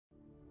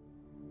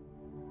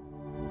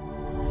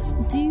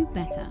Do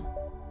better.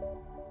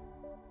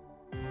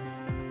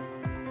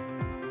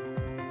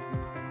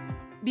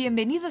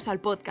 Bienvenidos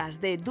al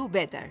podcast de Do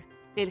Better,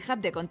 el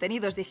hub de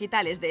contenidos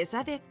digitales de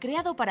ESADE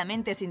creado para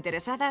mentes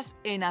interesadas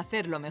en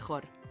hacerlo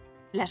mejor.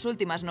 Las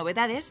últimas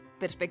novedades,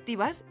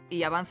 perspectivas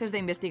y avances de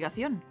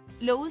investigación.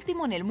 Lo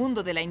último en el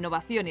mundo de la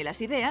innovación y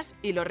las ideas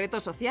y los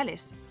retos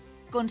sociales.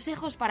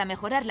 Consejos para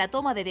mejorar la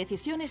toma de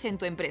decisiones en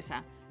tu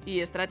empresa y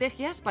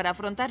estrategias para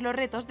afrontar los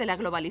retos de la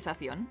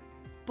globalización.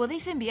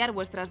 Podéis enviar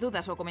vuestras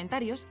dudas o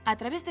comentarios a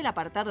través del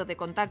apartado de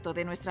contacto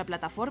de nuestra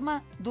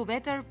plataforma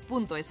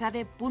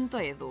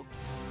dobetter.esade.edu.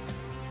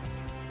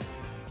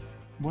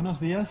 Buenos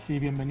días y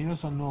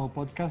bienvenidos a un nuevo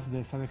podcast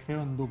de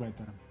ESADE-Geo en Do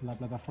Better, la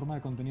plataforma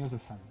de contenidos de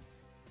ESADE.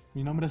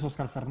 Mi nombre es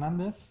Óscar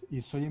Fernández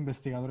y soy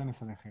investigador en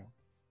ESADE-Geo.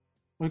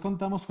 Hoy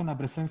contamos con la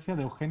presencia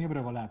de Eugenio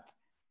Bregolat,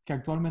 que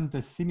actualmente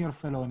es Senior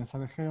Fellow en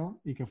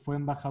ESADE-Geo y que fue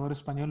embajador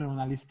español en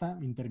una lista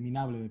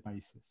interminable de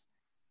países.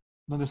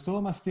 Donde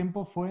estuvo más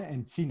tiempo fue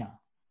en China.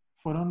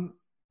 Fueron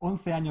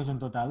 11 años en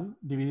total,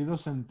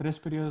 divididos en 3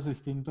 periodos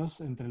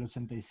distintos entre el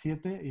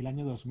 87 y el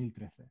año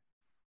 2013.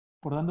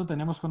 Por tanto,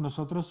 tenemos con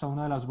nosotros a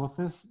una de las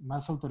voces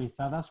más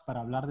autorizadas para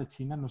hablar de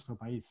China en nuestro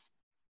país,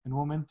 en un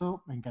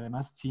momento en que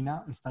además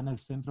China está en el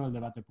centro del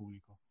debate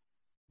público.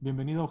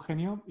 Bienvenido,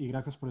 Eugenio, y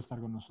gracias por estar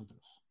con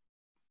nosotros.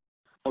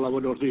 Hola,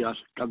 buenos días.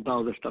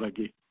 Encantado de estar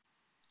aquí.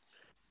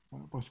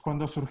 Bueno, pues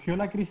cuando surgió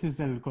la crisis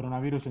del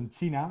coronavirus en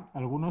China,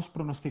 algunos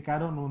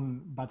pronosticaron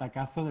un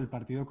batacazo del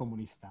Partido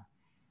Comunista.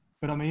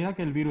 Pero a medida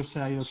que el virus se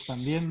ha ido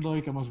expandiendo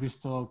y que hemos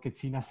visto que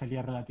China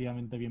salía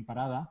relativamente bien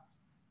parada,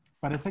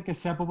 parece que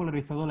se ha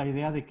popularizado la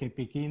idea de que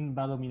Pekín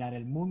va a dominar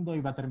el mundo y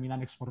va a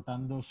terminar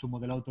exportando su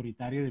modelo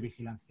autoritario de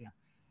vigilancia.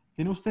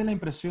 ¿Tiene usted la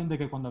impresión de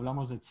que cuando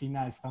hablamos de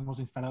China estamos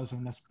instalados en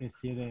una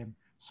especie de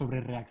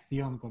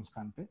sobrereacción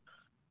constante?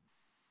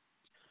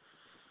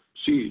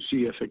 Sí,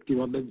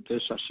 efectivamente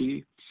es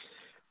así.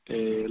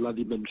 La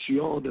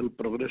dimensión, el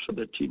progreso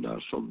de China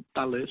son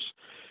tales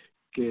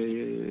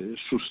que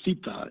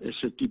suscita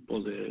ese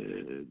tipo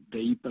de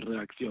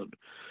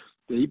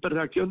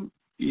hiperreacción.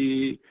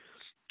 Y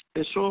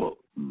eso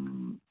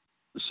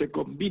se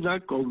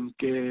combina con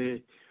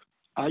que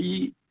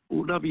hay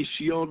una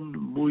visión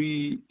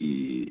muy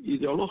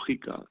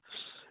ideológica.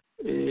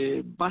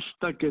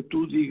 Basta que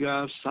tú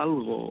digas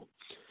algo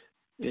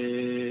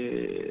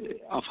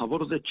a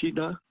favor de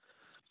China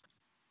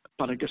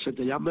para que se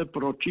te llame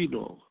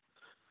pro-chino,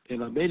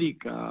 en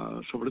América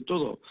sobre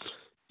todo,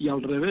 y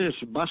al revés,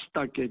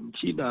 basta que en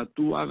China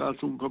tú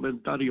hagas un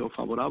comentario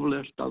favorable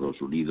a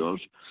Estados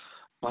Unidos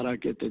para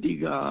que te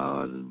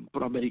digan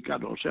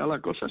proamericano. O sea,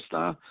 la cosa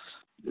está,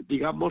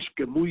 digamos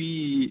que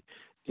muy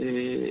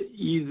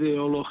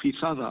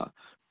ideologizada,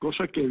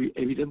 cosa que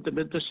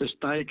evidentemente se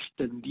está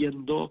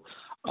extendiendo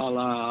a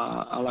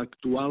la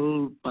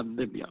actual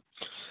pandemia.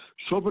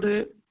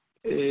 Sobre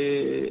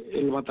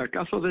el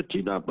batacazo de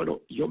China,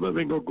 bueno, yo me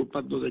vengo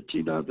ocupando de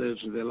China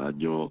desde el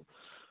año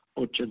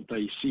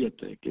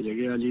 87, que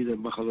llegué allí de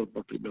embajador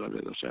por primera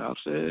vez, o sea,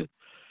 hace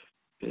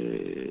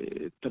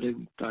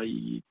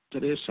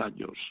 33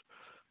 años,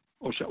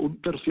 o sea,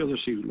 un tercio de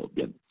siglo.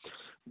 Bien,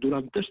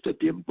 durante este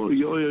tiempo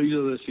yo he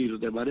oído decir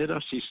de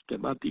manera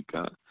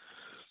sistemática,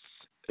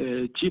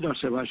 China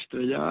se va a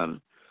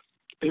estrellar,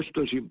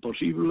 esto es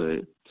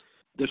imposible,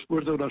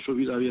 después de una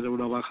subida viene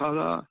una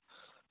bajada,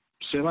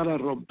 se van a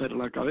romper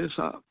la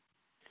cabeza.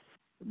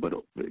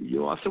 Bueno,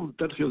 yo hace un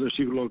tercio de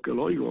siglo que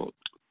lo oigo.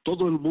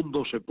 Todo el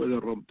mundo se puede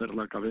romper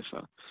la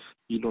cabeza.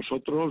 Y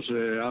nosotros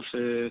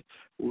hace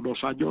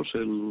unos años,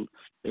 el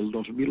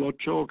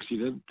 2008,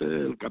 Occidente,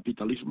 el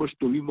capitalismo,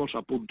 estuvimos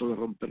a punto de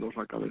rompernos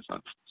la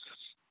cabeza.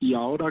 Y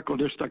ahora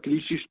con esta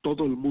crisis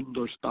todo el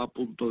mundo está a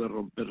punto de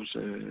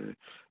romperse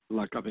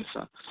la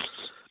cabeza.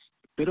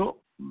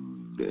 Pero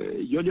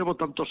yo llevo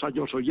tantos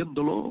años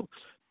oyéndolo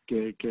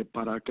que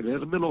para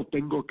creérmelo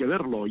tengo que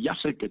verlo. Ya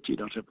sé que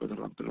China se puede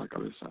romper la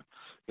cabeza,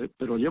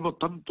 pero llevo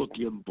tanto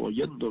tiempo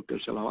oyendo que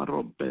se la va a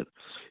romper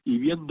y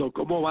viendo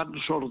cómo van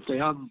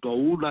sorteando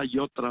una y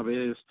otra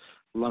vez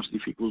las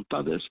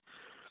dificultades.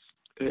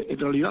 En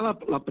realidad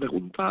la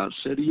pregunta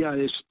sería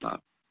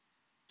esta.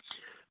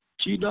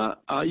 China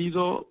ha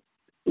ido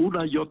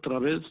una y otra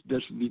vez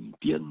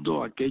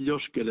desmintiendo a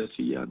aquellos que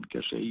decían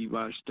que se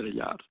iba a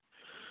estrellar.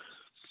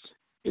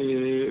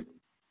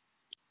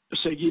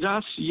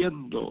 ¿Seguirá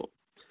siendo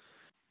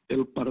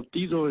el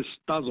partido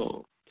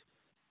Estado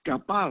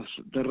capaz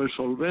de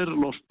resolver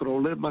los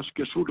problemas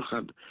que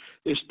surjan?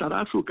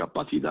 ¿Estará su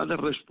capacidad de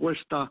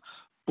respuesta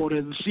por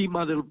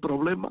encima del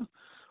problema?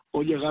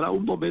 ¿O llegará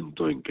un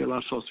momento en que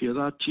la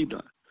sociedad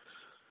china,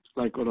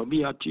 la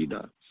economía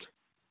china,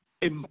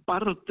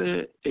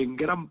 en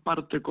gran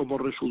parte como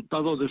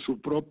resultado de su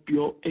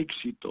propio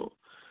éxito,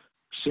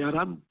 se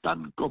harán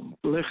tan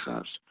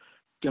complejas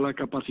que la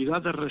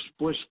capacidad de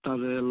respuesta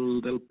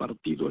del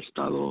partido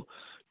Estado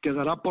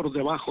quedará por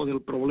debajo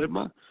del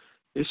problema?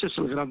 Ese es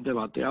el gran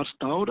debate.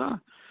 Hasta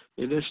ahora,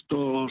 en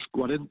estos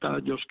 40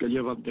 años que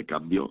llevan de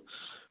cambio,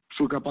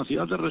 Su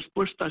capacidad de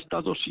respuesta ha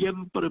estado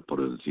siempre por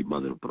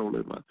encima del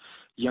problema.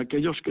 Y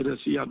aquellos que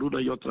decían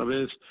una y otra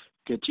vez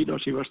que China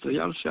se iba a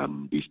estrellar se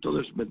han visto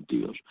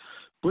desmentidos.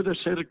 Puede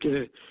ser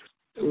que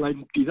la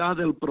entidad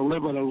del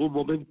problema en algún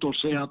momento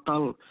sea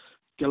tal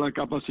que la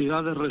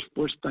capacidad de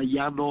respuesta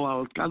ya no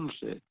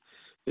alcance.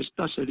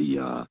 Esta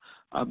sería,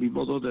 a mi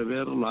modo de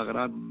ver, la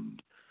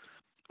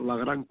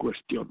gran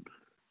cuestión.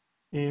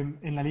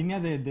 En la línea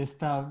de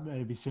esta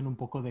visión un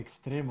poco de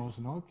extremos,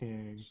 ¿no?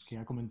 que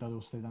ha comentado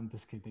usted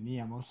antes que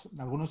teníamos,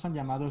 algunos han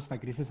llamado esta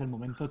crisis el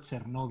momento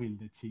Chernóbil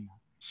de China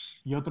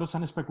y otros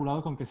han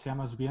especulado con que sea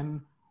más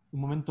bien un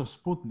momento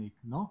Sputnik,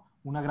 ¿no?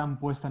 Una gran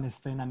puesta en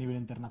escena a nivel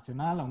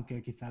internacional,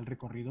 aunque quizá el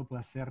recorrido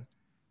pueda ser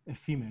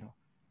efímero.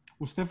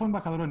 Usted fue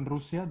embajador en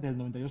Rusia del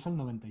 92 al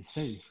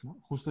 96, ¿no?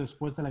 Justo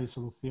después de la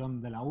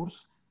disolución de la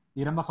URSS,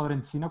 y era embajador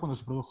en China cuando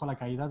se produjo la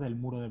caída del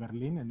muro de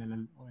Berlín en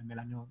el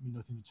año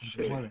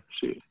 1989.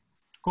 Sí.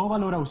 ¿Cómo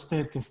valora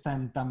usted que está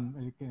en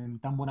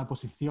tan buena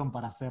posición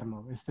para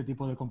hacerlo, este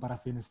tipo de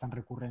comparaciones tan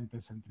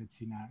recurrentes entre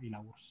China y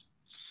la URSS?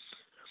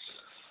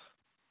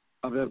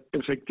 A ver,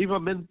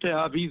 efectivamente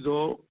ha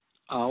habido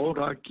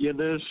ahora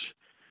quienes,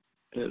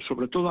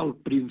 sobre todo al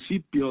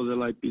principio de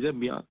la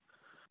epidemia,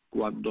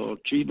 cuando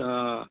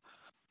China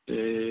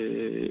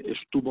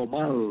estuvo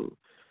mal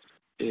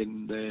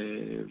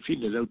en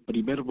fin, en el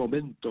primer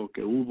momento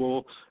que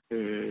hubo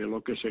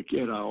lo que se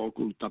quiera,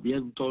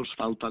 ocultamientos,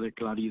 falta de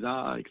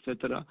claridad,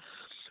 etcétera,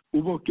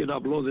 hubo quien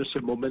habló de ese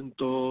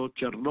momento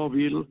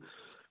Chernóbil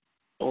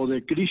o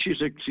de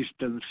crisis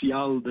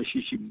existencial de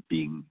Xi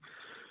Jinping.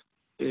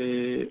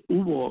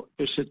 Hubo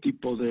ese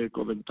tipo de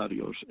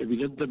comentarios.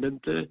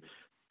 Evidentemente,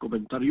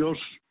 comentarios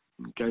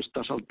que a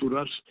estas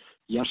alturas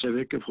ya se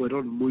ve que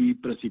fueron muy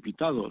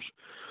precipitados.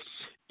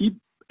 Y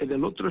en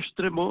el otro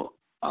extremo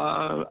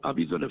ha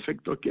habido en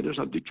efecto quienes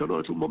han dicho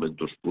no, es un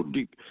momento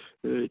Sputnik,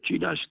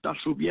 China está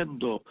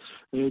subiendo,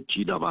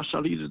 China va a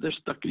salir de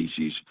esta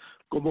crisis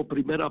como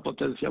primera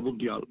potencia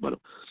mundial.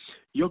 Bueno,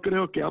 yo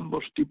creo que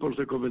ambos tipos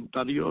de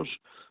comentarios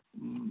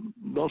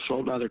no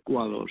son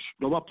adecuados,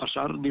 no va a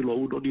pasar ni lo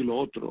uno ni lo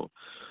otro.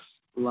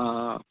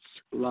 La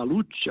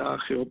lucha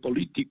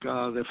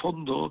geopolítica de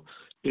fondo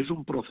es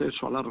un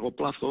proceso a largo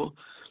plazo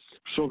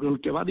sobre el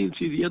que van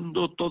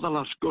incidiendo todas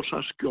las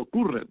cosas que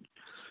ocurren.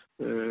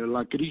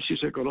 La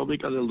crisis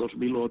económica del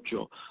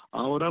 2008,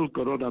 ahora el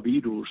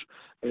coronavirus,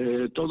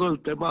 todo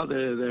el tema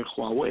de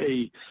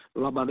Huawei,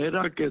 la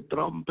manera que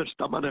Trump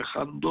está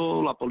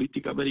manejando la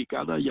política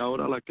americana y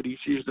ahora la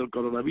crisis del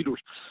coronavirus.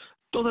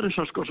 Todas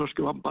esas cosas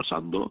que van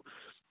pasando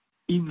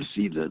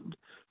inciden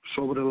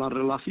sobre la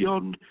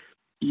relación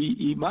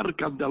y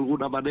marcan de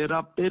alguna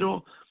manera,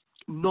 pero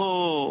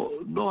no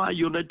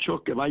hay un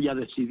hecho que vaya a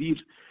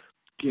decidir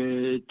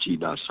que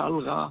China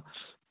salga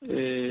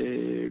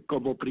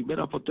como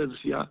primera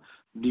potencia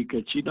ni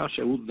que China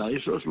se hunda.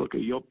 Eso es lo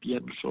que yo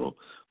pienso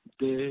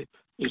de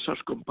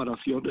esas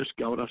comparaciones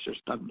que ahora se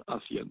están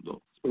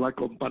haciendo. La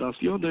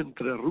comparación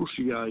entre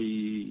Rusia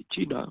y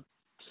China,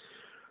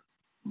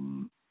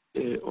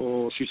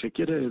 o si se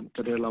quiere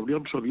entre la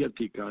Unión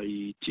Soviética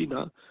y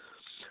China,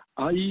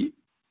 hay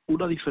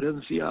una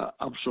diferencia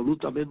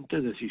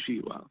absolutamente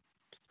decisiva,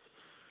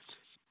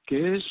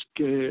 que es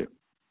que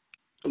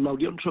la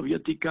Unión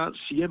Soviética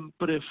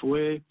siempre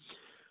fue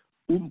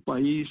un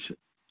país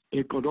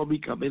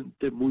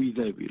económicamente muy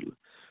débil.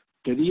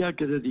 Tenía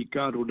que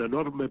dedicar un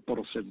enorme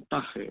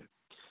porcentaje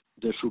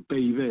de su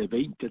PIB,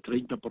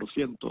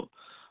 20-30%,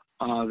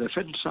 a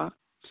defensa,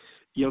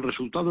 y el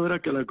resultado era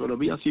que la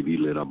economía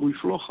civil era muy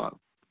floja.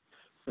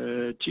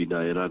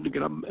 China era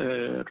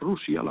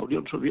Rusia, la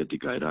Unión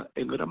Soviética, era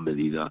en gran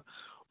medida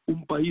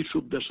un país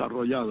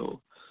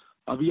subdesarrollado.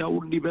 Había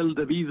un nivel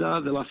de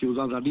vida de la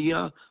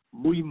ciudadanía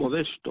muy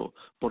modesto.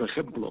 Por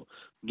ejemplo,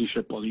 ni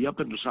se podía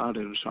pensar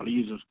en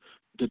salir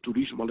de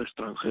turismo al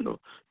extranjero.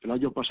 El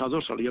año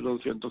pasado salieron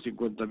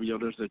 150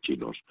 millones de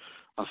chinos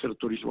a hacer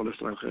turismo al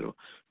extranjero.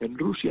 En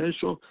Rusia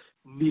eso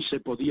ni se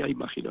podía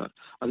imaginar.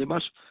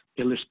 Además,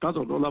 el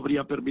Estado no lo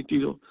habría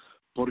permitido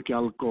porque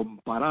al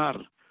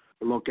comparar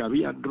lo que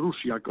había en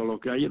Rusia con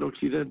lo que hay en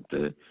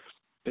Occidente,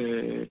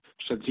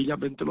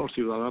 sencillamente los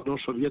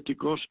ciudadanos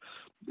soviéticos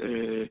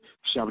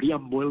se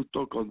habrían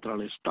vuelto contra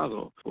el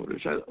Estado. Por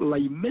eso, la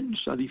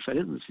inmensa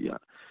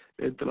diferencia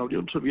entre la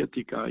Unión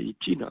Soviética y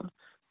China,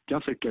 que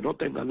hace que no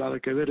tenga nada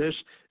que ver, es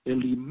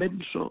el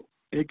inmenso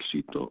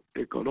éxito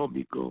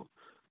económico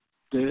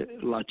de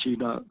la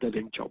China de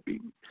Deng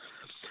Xiaoping.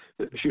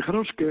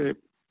 Fijaros que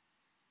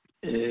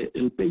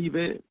el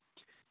PIB,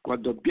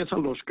 cuando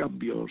empiezan los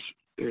cambios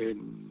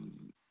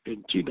en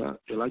China,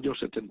 el año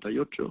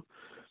 78,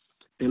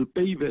 el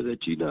PIB de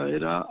China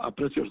era, a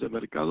precios de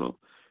mercado,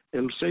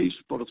 el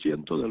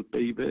 6% del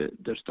PIB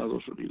de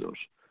Estados Unidos.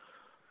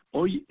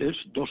 Hoy es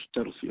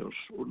 2/3,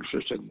 un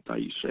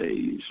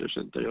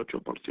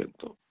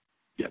 66-68%.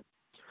 Bien.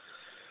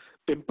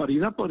 En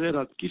paridad poder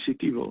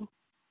adquisitivo,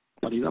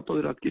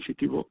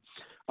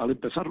 al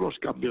empezar los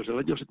cambios del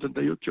año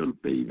 78, el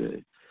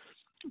PIB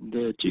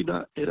de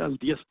China era el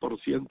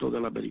 10%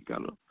 del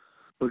americano.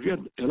 Pues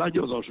bien, el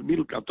año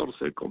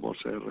 2014, como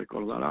se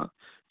recordará,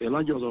 el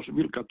año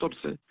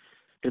 2014,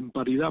 en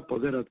paridad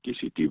poder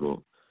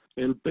adquisitivo,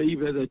 el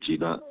PIB de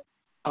China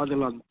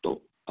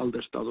adelantó al de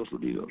Estados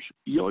Unidos.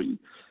 Y hoy,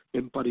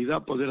 en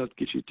paridad poder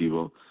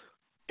adquisitivo,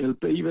 el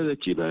PIB de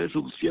China es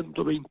un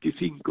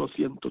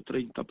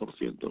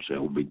 125-130%, o sea,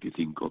 un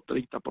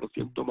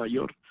 25-30%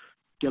 mayor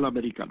que el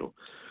americano.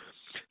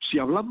 Si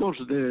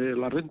hablamos de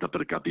la renta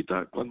per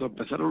cápita, cuando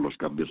empezaron los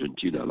cambios en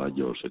China el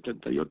año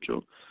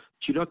 78,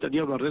 China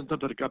tenía una renta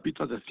per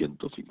cápita de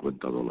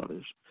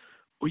 $150.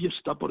 Hoy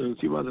está por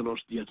encima de los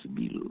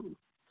 10.000.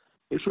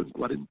 Eso en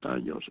 40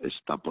 años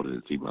está por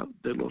encima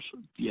de los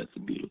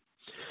 10.000.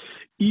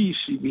 Y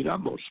si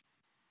miramos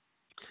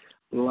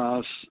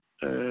las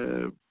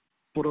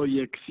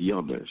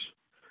proyecciones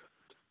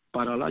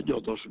para el año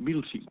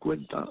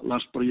 2050,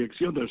 las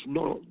proyecciones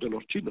no de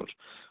los chinos,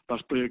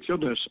 las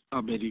proyecciones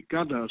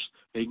americanas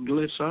e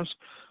inglesas,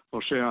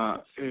 o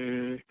sea,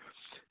 el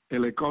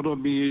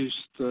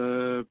Economist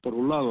por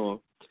un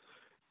lado,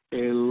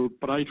 el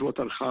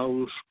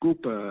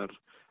PricewaterhouseCoopers,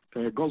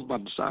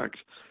 Goldman Sachs,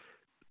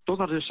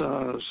 todas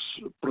esas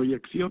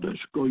proyecciones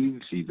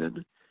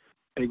coinciden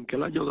en que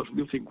el año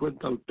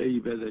 2050 el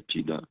PIB de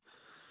China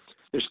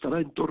estará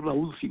en torno a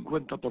un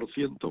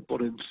 50%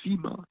 por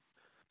encima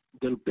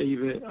del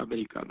PIB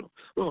americano.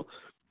 No,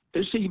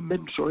 ese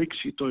inmenso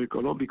éxito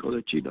económico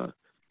de China,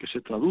 que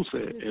se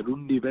traduce en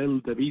un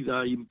nivel de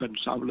vida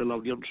impensable en la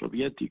Unión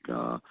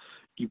Soviética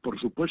y, por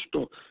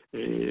supuesto,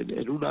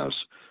 en unas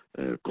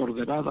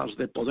coordenadas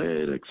de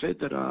poder,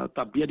 etcétera,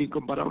 también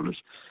incomparables,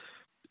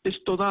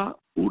 esto da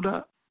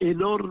una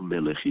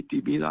enorme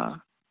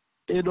legitimidad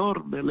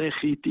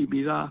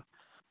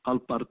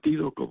al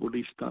Partido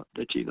Comunista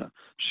de China.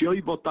 Si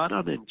hoy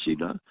votaran en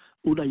China,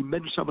 una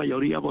inmensa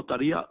mayoría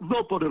votaría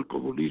no por el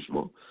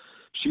comunismo,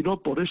 sino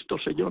por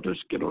estos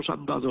señores que nos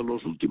han dado en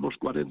los últimos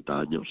 40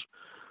 años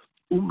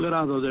un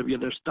grado de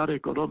bienestar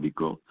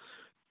económico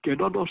que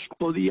no nos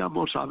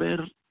podíamos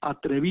haber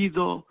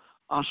atrevido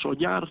a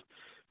soñar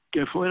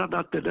que fueran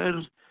a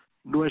tener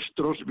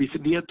nuestros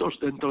bisnietos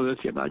dentro de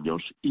 100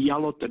 años, y ya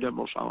lo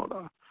tenemos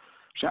ahora.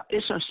 O sea,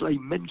 esa es la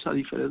inmensa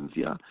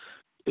diferencia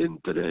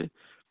entre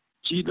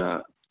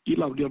China y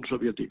la Unión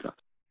Soviética.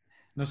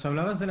 Nos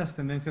hablabas de las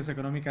tendencias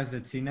económicas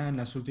de China en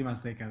las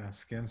últimas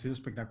décadas, que han sido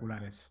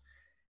espectaculares.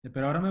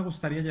 Pero ahora me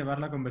gustaría llevar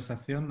la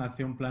conversación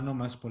hacia un plano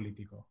más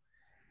político.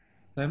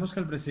 Sabemos que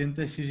el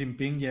presidente Xi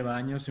Jinping lleva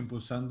años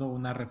impulsando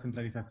una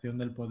recentralización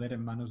del poder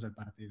en manos del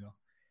partido.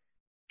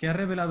 ¿Qué ha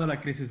revelado la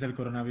crisis del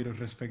coronavirus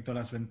respecto a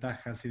las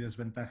ventajas y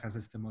desventajas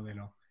de este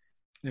modelo?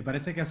 ¿Le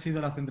parece que ha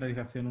sido la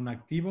centralización un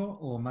activo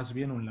o más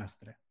bien un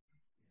lastre?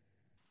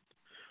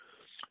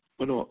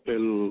 Bueno,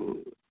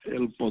 el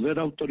poder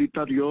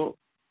autoritario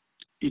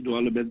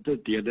indudablemente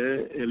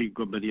tiene el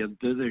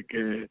inconveniente de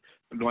que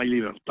no hay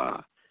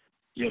libertad,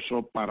 y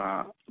eso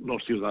para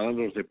los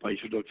ciudadanos de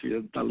países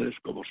occidentales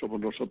como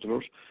somos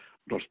nosotros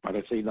nos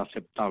parece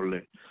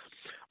inaceptable.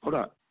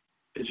 Ahora,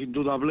 es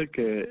indudable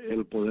que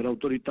el poder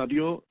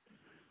autoritario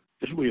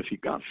es muy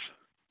eficaz,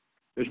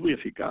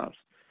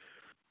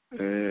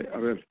 a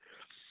ver,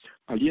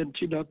 allí en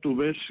China tú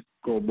ves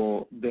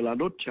como de la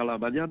noche a la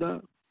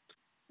mañana,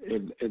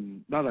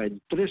 en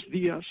 3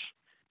 días,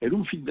 en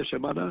un fin de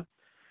semana,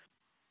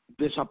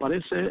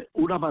 desaparece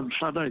una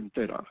manzana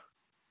entera.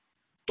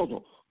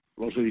 Todo.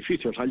 Los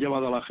edificios han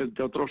llevado a la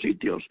gente a otros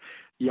sitios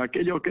y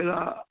aquello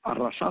queda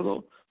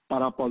arrasado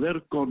para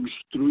poder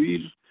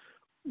construir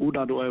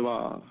una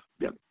nueva...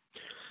 Bien.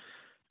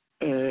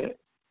 En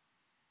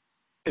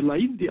la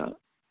India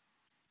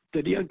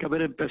tenían que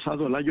haber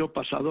empezado el año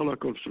pasado la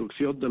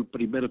construcción del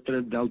primer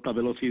tren de alta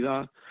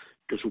velocidad,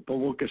 que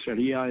supongo que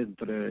sería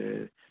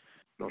entre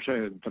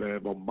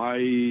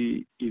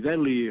Bombay y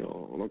Delhi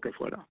o lo que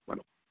fuera.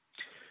 Bueno,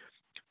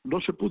 no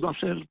se pudo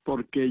hacer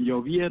porque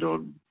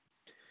llovieron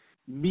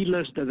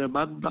miles de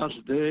demandas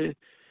de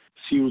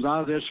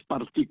ciudades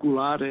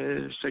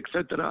particulares,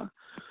 etcétera.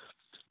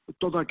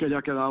 Todo aquello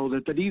ha quedado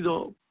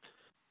detenido,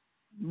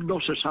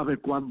 no se sabe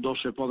cuándo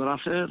se podrá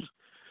hacer.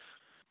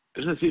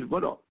 Es decir,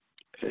 bueno,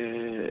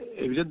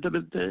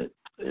 evidentemente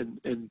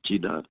en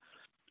China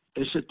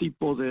ese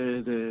tipo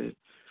de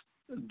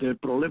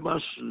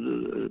problemas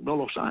no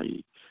los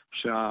hay. O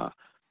sea,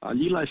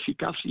 allí la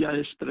eficacia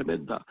es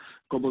tremenda.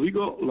 Como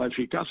digo, la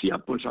eficacia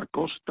pues a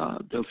costa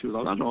del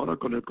ciudadano. Ahora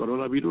con el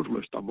coronavirus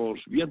lo estamos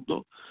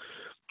viendo,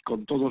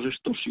 con todos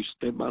estos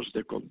sistemas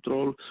de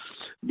control.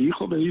 Mi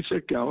hijo me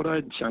dice que ahora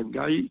en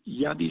Shanghái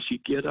ya ni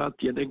siquiera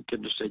tienen que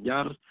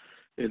enseñar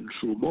en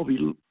su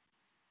móvil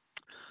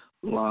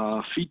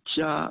la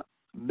ficha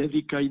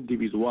médica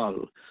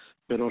individual,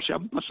 pero se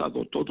han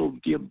pasado todo un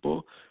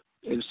tiempo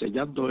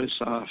enseñando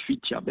esa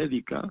ficha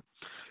médica.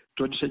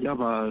 Tú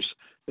enseñabas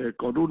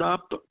con una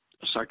app,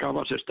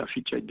 sacabas esta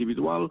ficha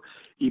individual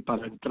y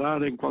para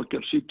entrar en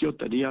cualquier sitio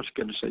tenías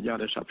que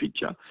enseñar esa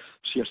ficha.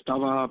 Si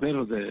estaba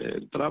verde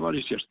entrabas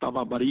y si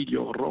estaba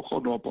amarillo o rojo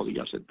no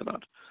podías entrar.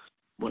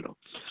 Bueno,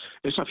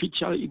 esa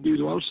ficha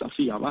individual se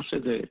hacía a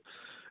base de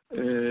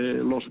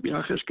los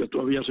viajes que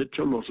tú habías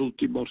hecho en los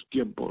últimos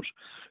tiempos,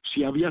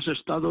 si habías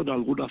estado en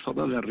alguna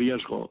zona de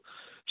riesgo,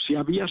 si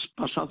habías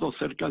pasado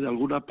cerca de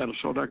alguna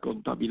persona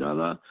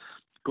contaminada,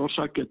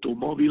 cosa que tu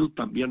móvil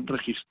también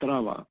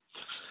registraba.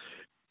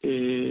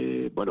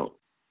 Bueno,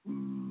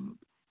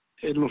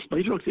 en los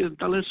países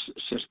occidentales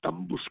se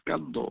están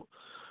buscando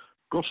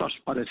cosas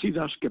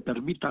parecidas que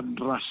permitan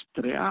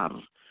rastrear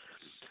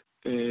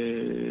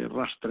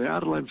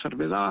la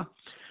enfermedad,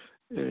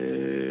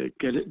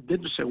 que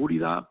den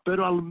seguridad,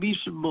 pero al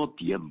mismo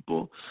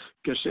tiempo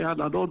que sean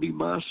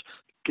anónimas,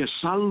 que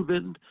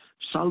salven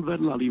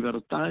la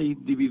libertad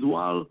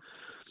individual.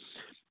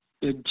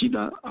 En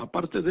China,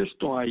 aparte de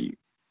esto, hay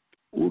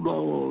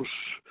unas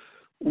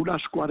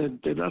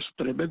cuarentenas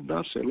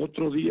tremendas. El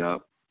otro día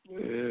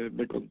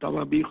me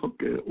contaba mi hijo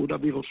que un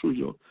amigo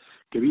suyo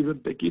que vive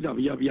en Pekín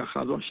había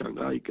viajado a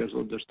Shanghái, que es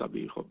donde está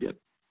mi hijo. Bien,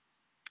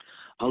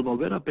 al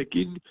volver a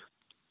Pekín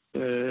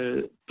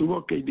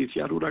tuvo que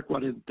iniciar una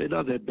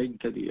cuarentena de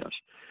 20 días.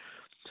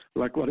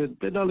 La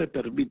cuarentena le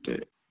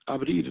permite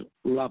abrir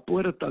la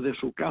puerta de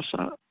su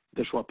casa,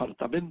 de su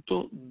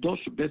apartamento, 2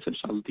 veces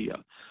al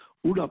día.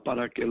 Una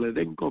para que le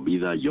den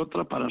comida y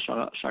otra para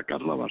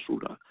sacar la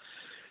basura.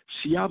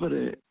 Si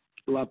abre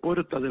la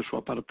puerta de su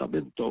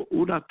apartamento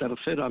una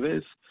tercera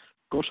vez,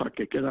 cosa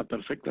que queda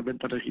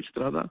perfectamente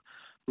registrada,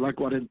 la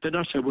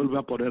cuarentena se vuelve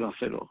a poner a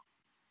 0.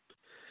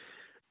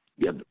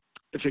 Bien,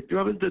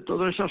 efectivamente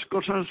todas esas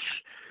cosas,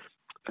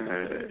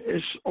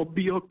 es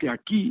obvio que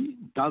aquí,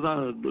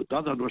 dada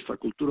nuestra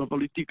cultura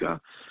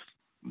política,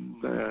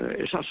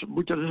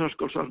 muchas de esas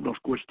cosas nos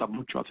cuesta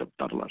mucho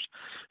aceptarlas.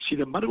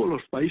 Sin embargo,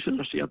 los países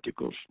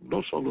asiáticos,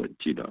 no solo en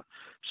China,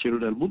 sino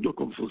en el mundo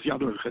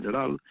confuciano en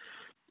general,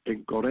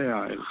 en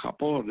Corea, en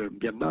Japón, en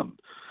Vietnam,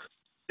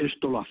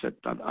 esto lo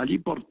aceptan. Allí,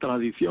 por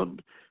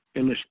tradición,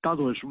 el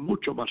Estado es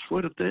mucho más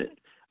fuerte,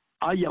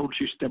 haya un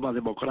sistema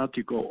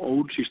democrático o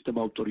un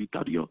sistema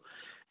autoritario,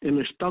 el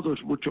Estado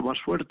es mucho más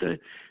fuerte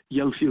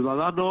y el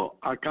ciudadano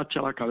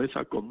acacha la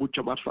cabeza con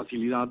mucha más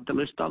facilidad ante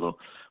el Estado,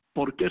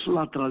 porque es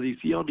la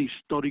tradición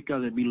histórica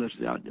de miles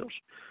de años.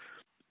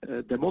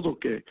 De modo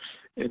que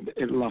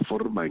en la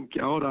forma en que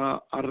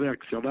ahora ha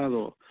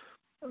reaccionado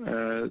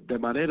de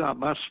manera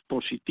más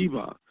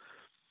positiva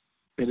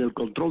en el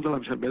control de la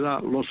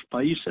enfermedad los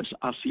países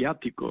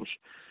asiáticos,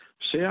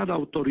 sean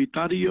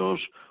autoritarios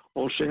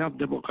o sean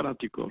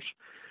democráticos,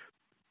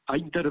 ha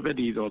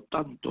intervenido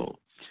tanto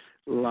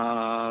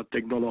la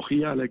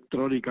tecnología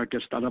electrónica que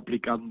están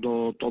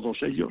aplicando todos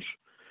ellos,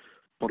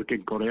 porque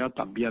en Corea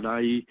también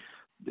hay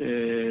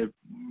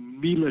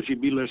miles y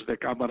miles de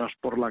cámaras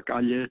por la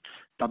calle,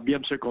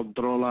 también se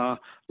controla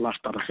las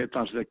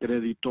tarjetas de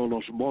crédito,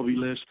 los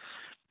móviles.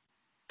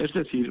 Es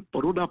decir,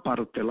 por una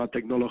parte la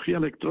tecnología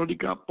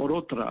electrónica, por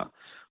otra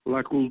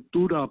la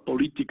cultura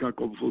política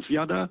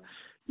confuciana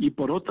y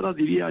por otra,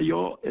 diría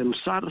yo, el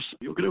SARS.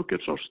 Yo creo que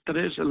esos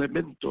 3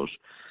 elementos,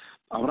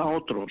 habrá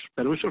otros,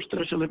 pero esos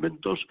 3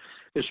 elementos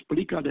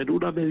explican en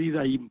una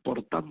medida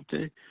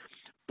importante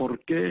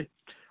por qué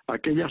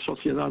aquellas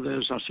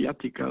sociedades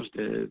asiáticas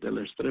del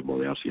extremo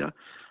de Asia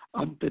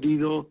han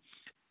tenido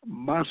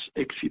más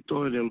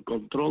éxito en el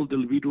control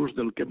del virus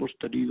del que hemos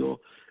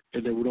tenido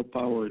en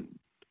Europa o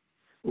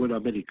en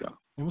América.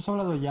 Hemos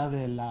hablado ya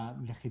de la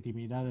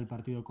legitimidad del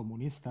Partido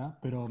Comunista,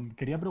 pero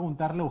quería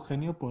preguntarle,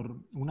 Eugenio, por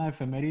una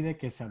efeméride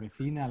que se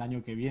avecina el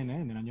año que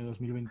viene, en el año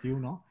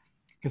 2021,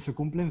 que se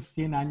cumplen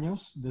 100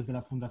 años desde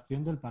la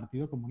fundación del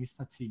Partido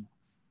Comunista Chino.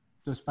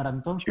 Entonces, para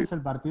entonces Sí.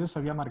 el partido se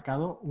había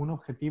marcado un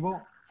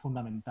objetivo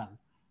fundamental,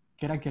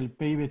 que era que el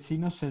PIB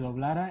chino se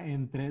doblara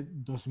entre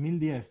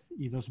 2010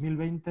 y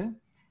 2020,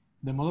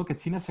 de modo que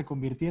China se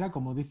convirtiera,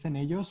 como dicen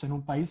ellos, en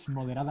un país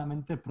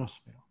moderadamente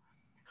próspero.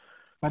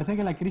 Parece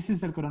que la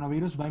crisis del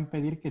coronavirus va a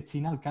impedir que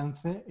China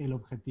alcance el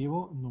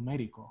objetivo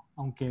numérico,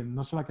 aunque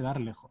no se va a quedar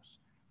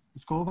lejos.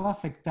 ¿Cómo va a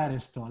afectar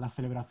esto a las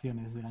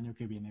celebraciones del año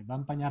que viene? ¿Va a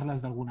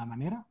empañarlas de alguna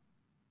manera?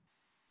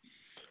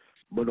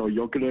 Bueno,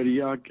 yo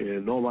creería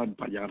que no va a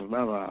empañar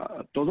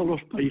nada. Todos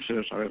los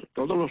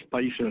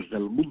países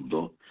del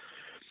mundo,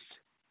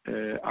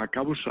 a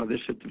causa de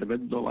ese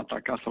tremendo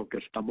batacazo que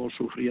estamos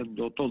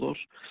sufriendo todos,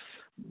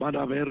 van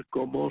a ver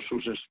cómo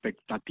sus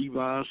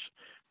expectativas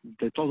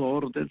de todo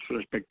orden, sus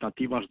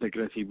expectativas de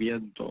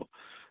crecimiento,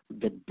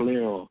 de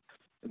empleo,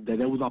 de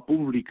deuda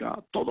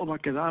pública, todo va a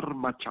quedar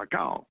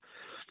machacado.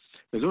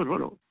 Entonces,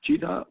 bueno,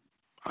 China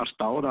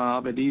hasta ahora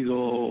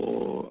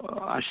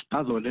ha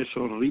estado en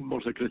esos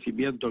ritmos de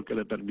crecimiento que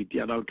le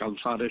permitían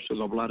alcanzar ese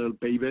doblar el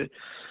PIB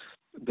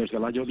desde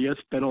el año 10,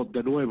 pero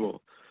de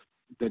nuevo,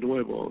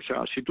 o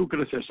sea, si tú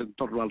creces en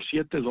torno al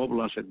 7,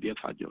 doblas en 10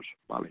 años,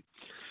 ¿vale?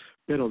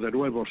 Pero de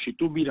nuevo, si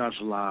tú miras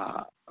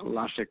la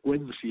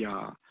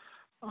secuencia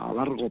a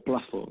largo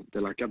plazo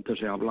de la que antes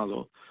he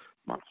hablado,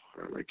 bueno,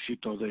 el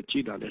éxito de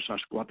China en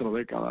esas 4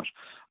 décadas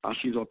ha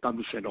sido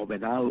tan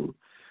fenomenal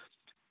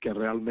que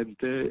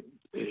realmente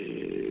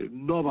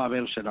no va a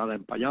verse nada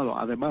empañado.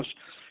 Además,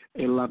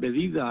 en la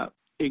medida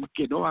en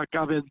que no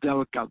acaben de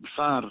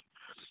alcanzar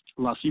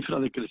la cifra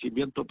de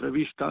crecimiento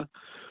prevista,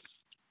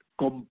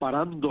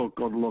 comparando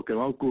con lo que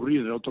va a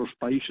ocurrir en otros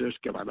países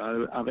que van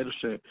a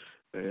verse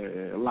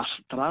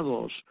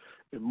lastrados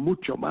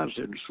mucho más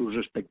en sus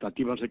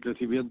expectativas de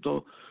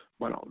crecimiento,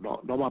 bueno,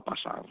 no va a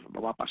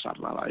pasar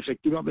nada.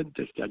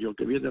 Efectivamente, este año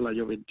que viene, el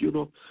año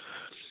 21,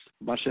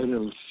 va a ser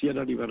el 100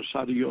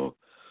 aniversario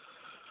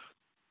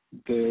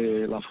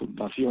de la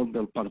fundación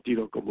del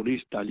Partido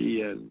Comunista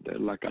allí en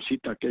la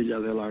casita aquella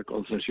de la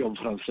concesión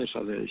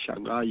francesa de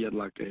Shanghái, en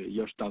la que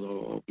yo he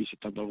estado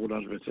visitando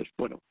algunas veces.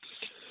 Bueno,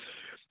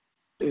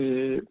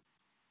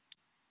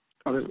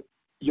 a ver,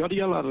 yo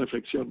haría la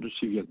reflexión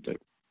siguiente.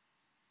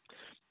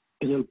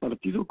 En el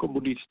Partido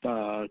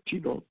Comunista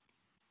Chino,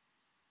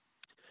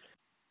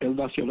 el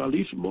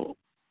nacionalismo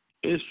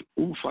es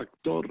un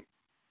factor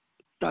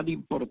tan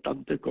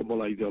importante como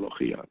la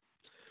ideología.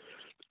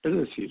 Es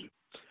decir,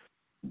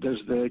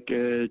 desde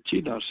que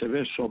China se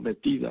ve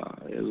sometida,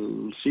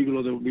 el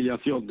siglo de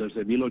humillación,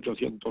 desde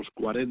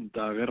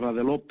 1840, Guerra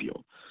del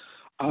Opio,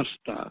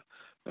 hasta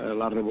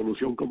la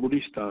Revolución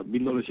Comunista,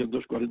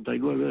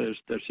 1949,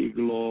 este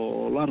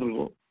siglo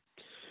largo,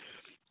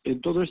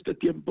 en todo este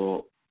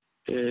tiempo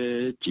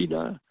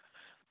China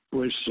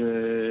pues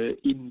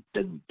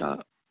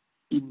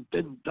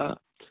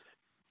intenta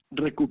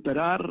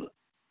recuperar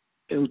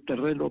el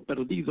terreno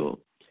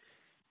perdido,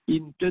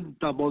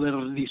 intenta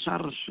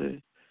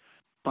modernizarse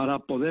para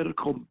poder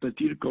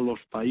competir con los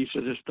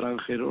países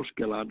extranjeros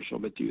que la han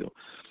sometido.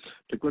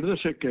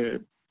 Recuérdese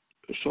que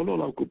solo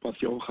la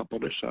ocupación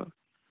japonesa,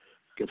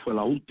 que fue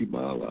la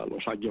última, a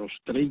los años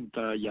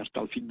 30 y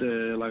hasta el fin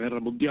de la Guerra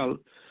Mundial,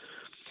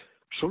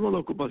 solo la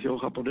ocupación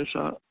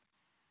japonesa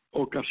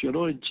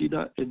ocasionó en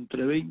China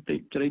entre 20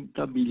 y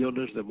 30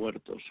 millones de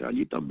muertos. O sea,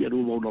 allí también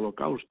hubo un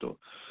holocausto.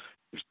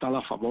 Está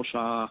la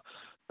famosa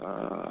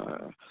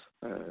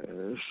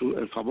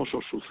el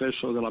famoso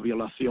suceso de la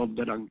violación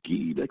de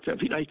Nankín, etc. En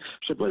fin, ahí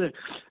se puede.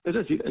 Es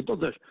decir,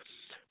 entonces,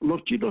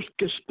 los chinos,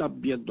 ¿qué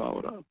están viendo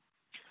ahora?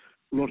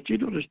 Los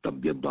chinos están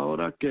viendo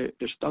ahora que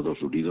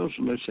Estados Unidos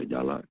les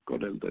señala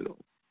con el dedo.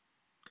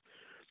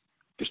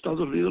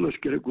 Estados Unidos les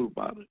quiere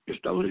culpar,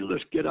 Estados Unidos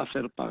les quiere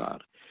hacer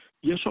pagar.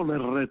 Y eso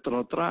les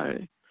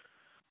retrotrae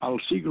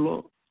al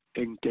siglo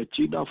en que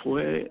China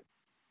fue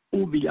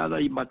humillada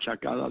y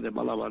machacada de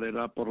mala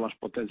manera por las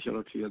potencias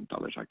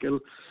occidentales.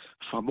 Aquel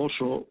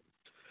famoso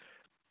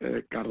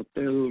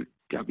cartel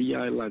que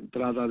había en la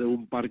entrada de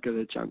un parque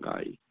de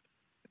Shanghái.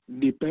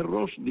 Ni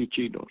perros ni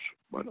chinos.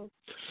 Bueno,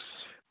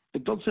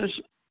 entonces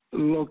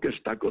lo que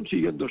está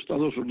consiguiendo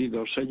Estados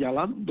Unidos,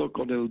 señalando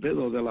con el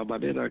dedo de la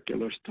manera que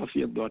lo está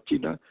haciendo a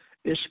China,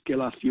 es que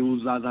la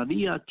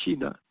ciudadanía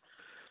china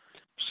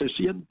se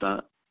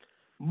sienta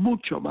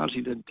mucho más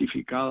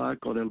identificada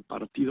con el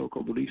Partido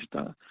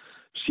Comunista,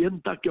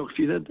 sienta que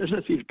Occidente, es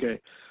decir,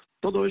 que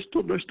todo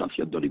esto no está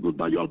haciendo ningún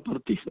daño al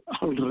partido,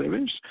 al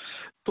revés,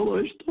 todo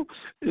esto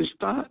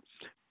está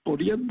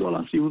poniendo a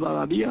la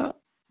ciudadanía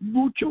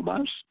mucho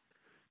más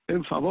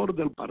en favor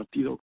del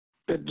partido.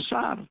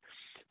 Pensar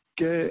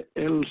que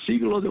el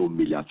siglo de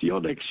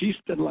humillación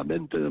existe en la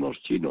mente de los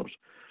chinos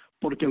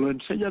porque lo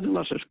enseñan en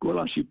las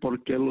escuelas y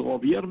porque el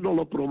gobierno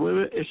lo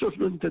promueve, eso es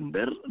no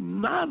entender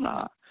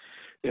nada.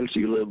 El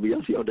siglo de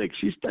humillación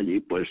existe allí,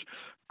 pues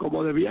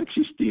como debía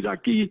existir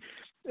aquí.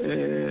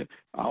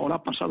 Ahora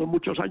han pasado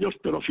muchos años,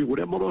 pero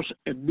figurémonos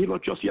en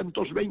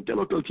 1820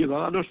 lo que el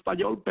ciudadano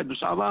español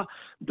pensaba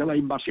de la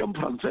invasión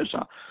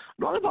francesa.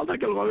 No hace falta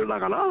que el gobierno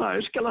haga nada,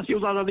 es que la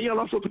ciudadanía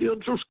lo ha sufrido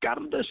en sus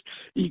carnes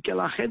y que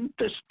la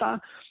gente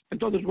está...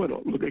 Entonces,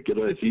 bueno, lo que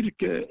quiero decir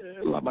que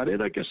la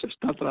manera que se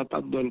está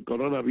tratando el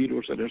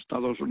coronavirus en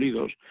Estados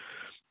Unidos,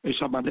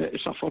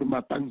 esa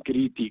forma tan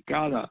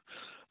criticada,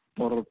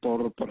 por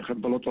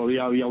ejemplo, el otro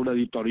día había un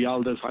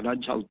editorial del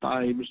Financial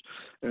Times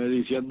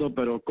diciendo,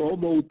 pero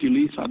 ¿cómo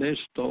utilizan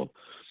esto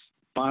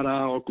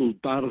para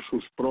ocultar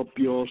sus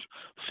propios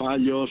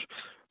fallos?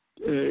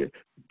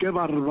 Qué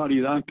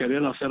barbaridad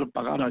querer hacer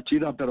pagar a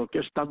China, pero ¿qué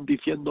están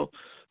diciendo?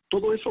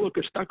 Todo eso lo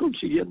que está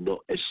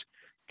consiguiendo es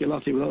que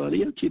la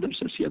ciudadanía china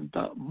se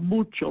sienta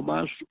mucho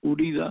más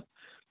unida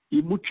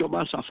y mucho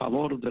más a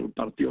favor del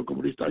Partido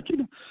Comunista de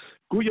China,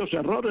 cuyos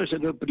errores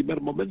en el primer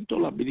momento,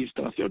 la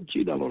administración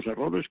china, los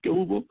errores que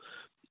hubo,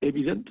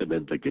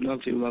 evidentemente que la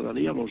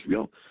ciudadanía los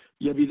vio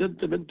y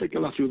evidentemente que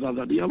la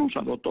ciudadanía los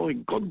adoptó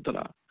en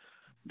contra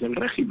del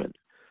régimen.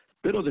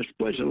 Pero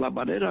después, en la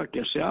manera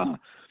que se ha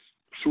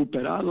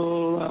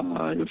superado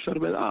la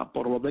enfermedad,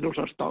 por lo menos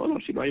hasta ahora,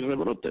 si no hay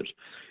rebrotes,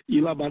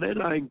 y la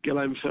manera en que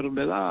la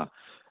enfermedad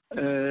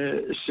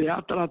se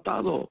ha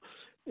tratado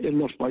en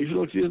los países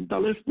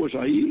occidentales, pues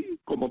ahí,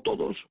 como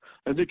todos,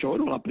 han dicho,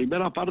 bueno, la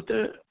primera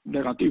parte,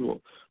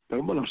 negativo,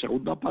 pero bueno, la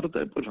segunda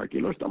parte, pues aquí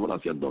lo estamos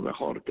haciendo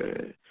mejor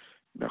que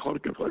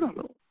fuera,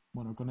 ¿no?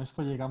 Bueno, con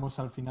esto llegamos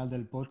al final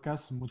del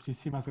podcast.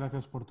 Muchísimas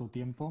gracias por tu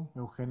tiempo,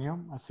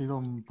 Eugenio. Ha sido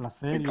un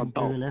placer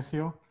Encantado. y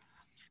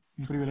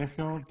un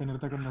privilegio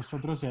tenerte con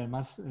nosotros y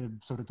además,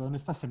 sobre todo en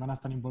estas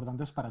semanas tan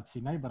importantes para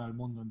China y para el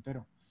mundo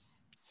entero.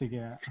 Así que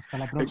hasta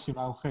la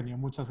próxima, Eugenio.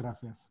 Muchas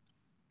gracias.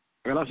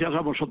 Gracias a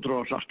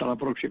vosotros. Hasta la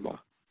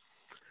próxima.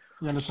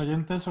 Y a los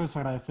oyentes os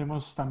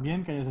agradecemos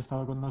también que hayáis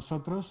estado con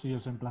nosotros y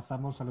os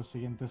emplazamos a los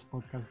siguientes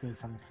podcasts de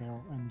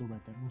SADEGEO en Do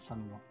Better. Un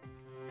saludo.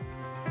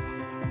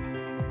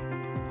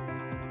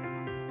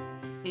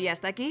 Y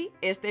hasta aquí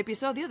este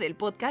episodio del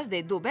podcast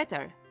de Do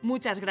Better.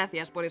 Muchas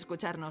gracias por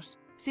escucharnos.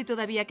 Si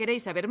todavía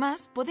queréis saber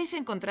más, podéis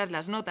encontrar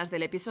las notas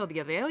del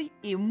episodio de hoy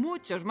y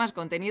muchos más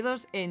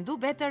contenidos en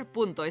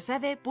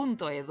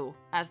dobetter.esade.edu.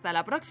 ¡Hasta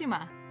la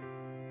próxima!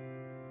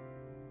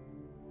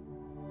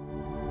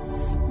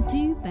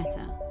 Do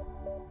Better.